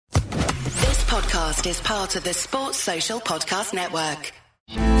podcast is part of the Sports Social Podcast Network.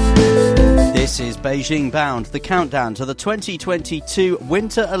 This is Beijing Bound, the countdown to the 2022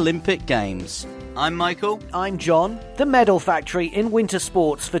 Winter Olympic Games. I'm Michael. I'm John. The medal factory in winter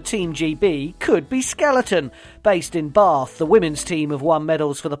sports for Team GB could be skeleton. Based in Bath, the women's team have won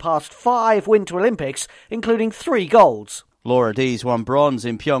medals for the past 5 Winter Olympics, including 3 golds. Laura Deas won bronze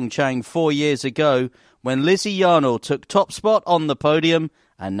in Pyeongchang 4 years ago when Lizzie Yarnall took top spot on the podium,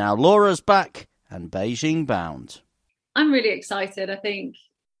 and now Laura's back and Beijing bound. I'm really excited. I think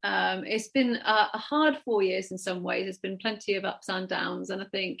it's been a hard 4 years in some ways. There's been plenty of ups and downs, and I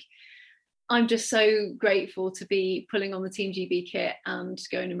think I'm just so grateful to be pulling on the Team GB kit and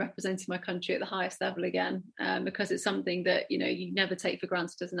going and representing my country at the highest level again, because it's something that, you know, you never take for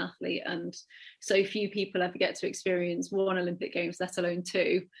granted as an athlete, and so few people ever get to experience 1 Olympic Games, let alone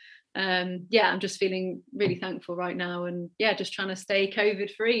 2. I'm just feeling really thankful right now, and just trying to stay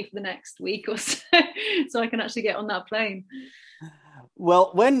COVID free for the next week or so so I can actually get on that plane.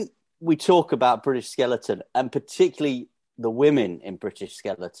 Well, when we talk about British skeleton, and particularly the women in British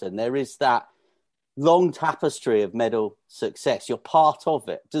skeleton, there is that long tapestry of medal success. You're part of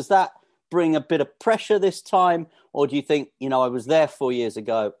it. Does that bring a bit of pressure this time, or do you think, you know, I was there 4 years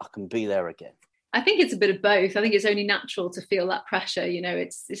ago, I can be there again? I think it's a bit of both. I think it's only natural to feel that pressure. You know,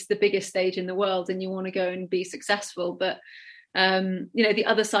 it's the biggest stage in the world and you want to go and be successful. But, the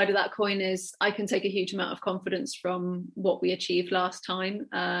other side of that coin is I can take a huge amount of confidence from what we achieved last time.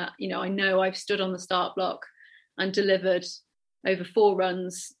 I know I've stood on the start block and delivered over 4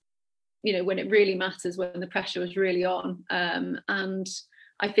 runs, you know, when it really matters, when the pressure was really on. And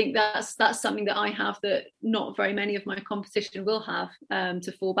I think that's something that I have that not very many of my competition will have,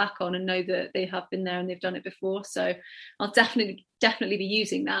 to fall back on and know that they have been there and they've done it before. So I'll definitely be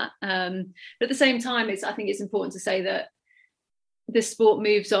using that. But at the same time, I think it's important to say that the sport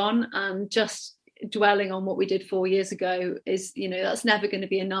moves on, and just dwelling on what we did 4 years ago is, you know, that's never going to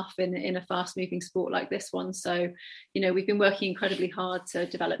be enough in a fast moving sport like this one. So, you know, we've been working incredibly hard to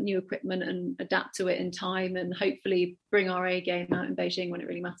develop new equipment and adapt to it in time, and hopefully bring our A game out in Beijing when it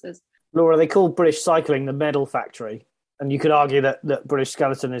really matters. Laura, they call British cycling the medal factory, and you could argue that British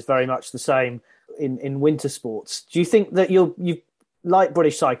skeleton is very much the same in winter sports. Do you think that you like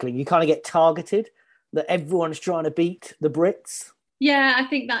British cycling, you kind of get targeted, that everyone's trying to beat the Brits? Yeah, I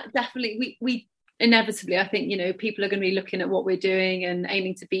think that definitely we inevitably, I think, you know, people are going to be looking at what we're doing and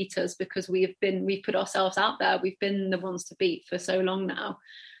aiming to beat us, because we've put ourselves out there. We've been the ones to beat for so long now.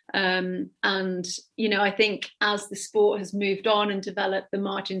 And, you know, I think as the sport has moved on and developed, the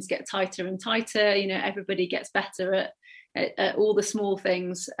margins get tighter and tighter. You know, everybody gets better at all the small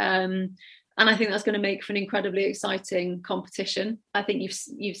things. And I think that's going to make for an incredibly exciting competition. I think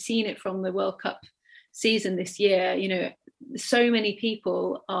you've seen it from the World Cup season this year. You know, so many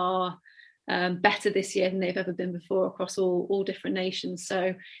people are better this year than they've ever been before across all different nations.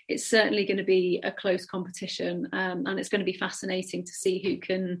 So it's certainly going to be a close competition, and it's going to be fascinating to see who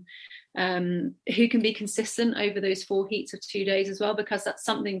can be consistent over those 4 heats of 2 days as well, because that's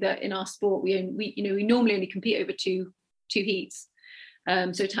something that in our sport we normally only compete over two heats.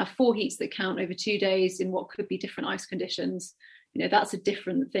 So to have 4 heats that count over 2 days in what could be different ice conditions, you know, that's a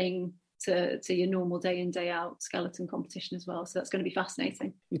different thing to your normal day in, day out skeleton competition as well. So that's going to be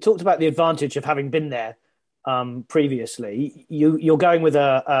fascinating. You talked about the advantage of having been there previously. You're going with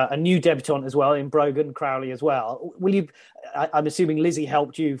a new debutant as well in Brogan Crowley as well. Will you? I'm assuming Lizzie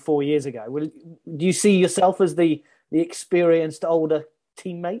helped you 4 years ago. Do you see yourself as the experienced older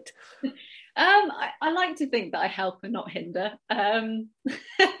teammate? I like to think that I help and not hinder.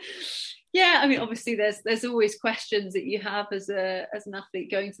 Yeah, I mean, obviously there's always questions that you have as an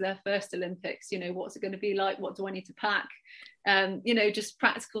athlete going to their first Olympics. You know, what's it going to be like? What do I need to pack? You know, just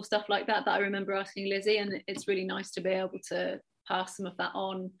practical stuff like that I remember asking Lizzie, and it's really nice to be able to pass some of that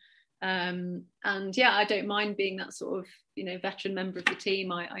on. And yeah, I don't mind being that sort of, you know, veteran member of the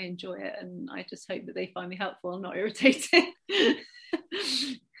team. I enjoy it, and I just hope that they find me helpful and not irritating.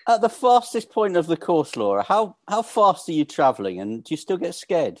 At the fastest point of the course, Laura, how fast are you travelling, and do you still get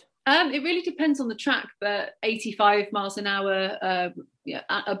scared? It really depends on the track, but 85 miles an hour,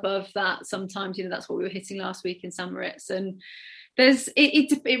 above that sometimes, you know, that's what we were hitting last week in St. Moritz. And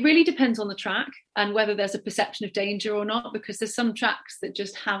it really depends on the track and whether there's a perception of danger or not, because there's some tracks that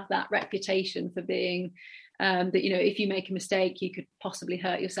just have that reputation for being that, you know, if you make a mistake, you could possibly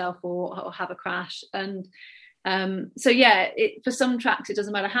hurt yourself or have a crash. And for some tracks, it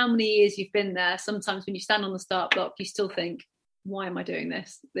doesn't matter how many years you've been there. Sometimes when you stand on the start block, you still think, why am I doing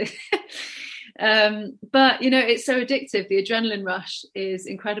this? But it's so addictive. The adrenaline rush is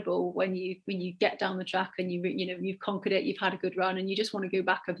incredible when you get down the track and you've conquered it, you've had a good run, and you just want to go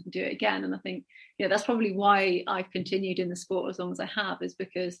back up and do it again. And I think that's probably why I've continued in the sport as long as I have, is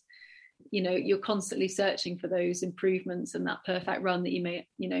because you're constantly searching for those improvements and that perfect run that you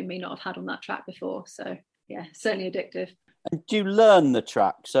may not have had on that track before. So yeah, certainly addictive. And do you learn the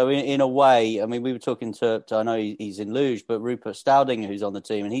track? So in a way, I mean, we were talking to I know he's in luge, but Rupert Stoudinger, who's on the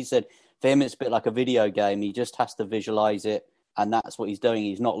team, and he said for him it's a bit like a video game. He just has to visualize it, and that's what he's doing.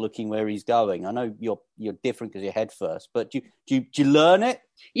 He's not looking where he's going. I know you're different because you're head first, but do you learn it?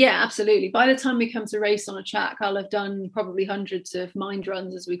 Yeah, absolutely. By the time we come to race on a track, I'll have done probably hundreds of mind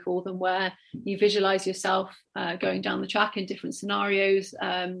runs, as we call them, where you visualize yourself going down the track in different scenarios.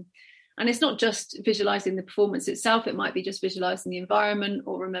 And it's not just visualizing the performance itself. It might be just visualizing the environment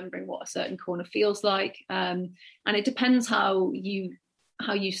or remembering what a certain corner feels like. And it depends how you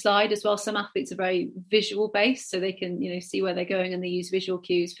slide as well. Some athletes are very visual based, so they can see where they're going and they use visual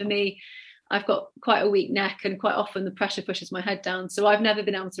cues. For me, I've got quite a weak neck, and quite often the pressure pushes my head down. So I've never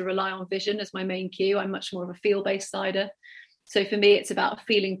been able to rely on vision as my main cue. I'm much more of a feel-based slider. So for me, it's about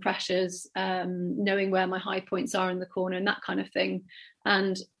feeling pressures, knowing where my high points are in the corner and that kind of thing.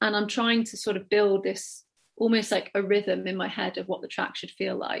 And I'm trying to sort of build this almost like a rhythm in my head of what the track should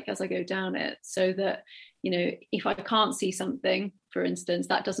feel like as I go down it, so that, if I can't see something, for instance,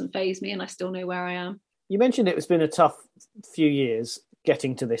 that doesn't faze me and I still know where I am. You mentioned it's been a tough few years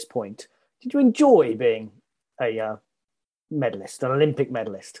getting to this point. Did you enjoy being a medalist, an Olympic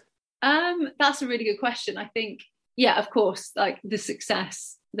medalist? That's a really good question. I think, yeah, of course, like the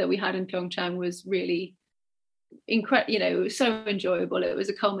success that we had in Pyeongchang was really incredible. It was so enjoyable. It was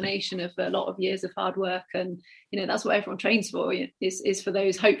a culmination of a lot of years of hard work, and that's what everyone trains for, is for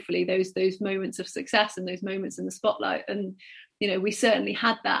those, hopefully, those moments of success and those moments in the spotlight. And we certainly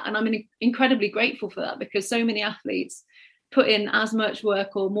had that, and I'm incredibly grateful for that, because so many athletes put in as much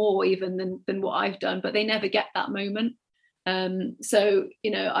work or more even than what I've done, but they never get that moment. So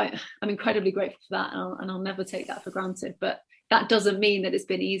I'm incredibly grateful for that, and I'll never take that for granted. But that doesn't mean that it's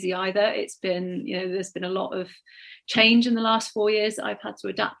been easy either. It's been, there's been a lot of change in the last 4 years that I've had to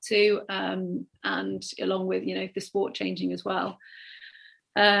adapt to, and along with, the sport changing as well.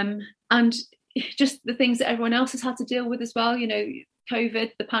 And just the things that everyone else has had to deal with as well,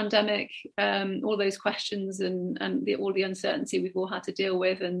 COVID, the pandemic, all those questions and all the uncertainty we've all had to deal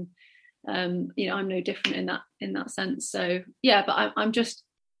with. And, I'm no different in that sense. So, yeah, but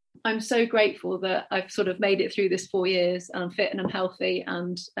I'm so grateful that I've sort of made it through this 4 years, and I'm fit and I'm healthy,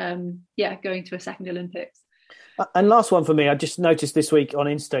 and going to a second Olympics. And last one for me, I just noticed this week on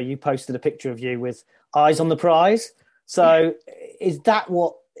Insta, you posted a picture of you with eyes on the prize. So is that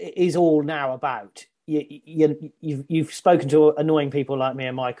what it is all now about? You've spoken to annoying people like me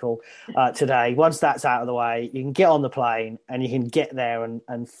and Michael today. Once that's out of the way, you can get on the plane and you can get there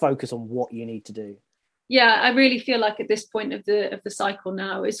and focus on what you need to do. Yeah, I really feel like at this point of the cycle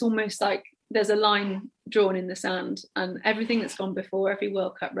now, it's almost like there's a line drawn in the sand, and everything that's gone before, every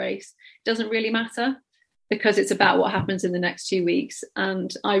World Cup race, doesn't really matter, because it's about what happens in the next 2 weeks.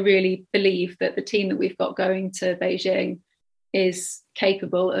 And I really believe that the team that we've got going to Beijing is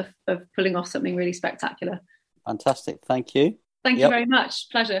capable of pulling off something really spectacular. Fantastic. Thank you. Thank you very much.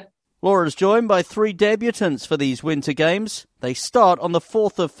 Pleasure. Laura's joined by 3 debutants for these Winter Games. They start on the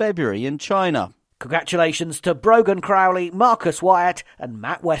 4th of February in China. Congratulations to Brogan Crowley, Marcus Wyatt and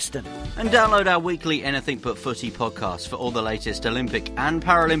Matt Weston. And download our weekly Anything But Footy podcast for all the latest Olympic and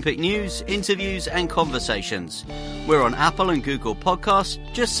Paralympic news, interviews and conversations. We're on Apple and Google Podcasts.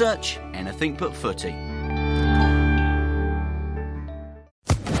 Just search Anything But Footy.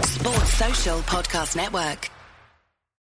 Sports Social Podcast Network.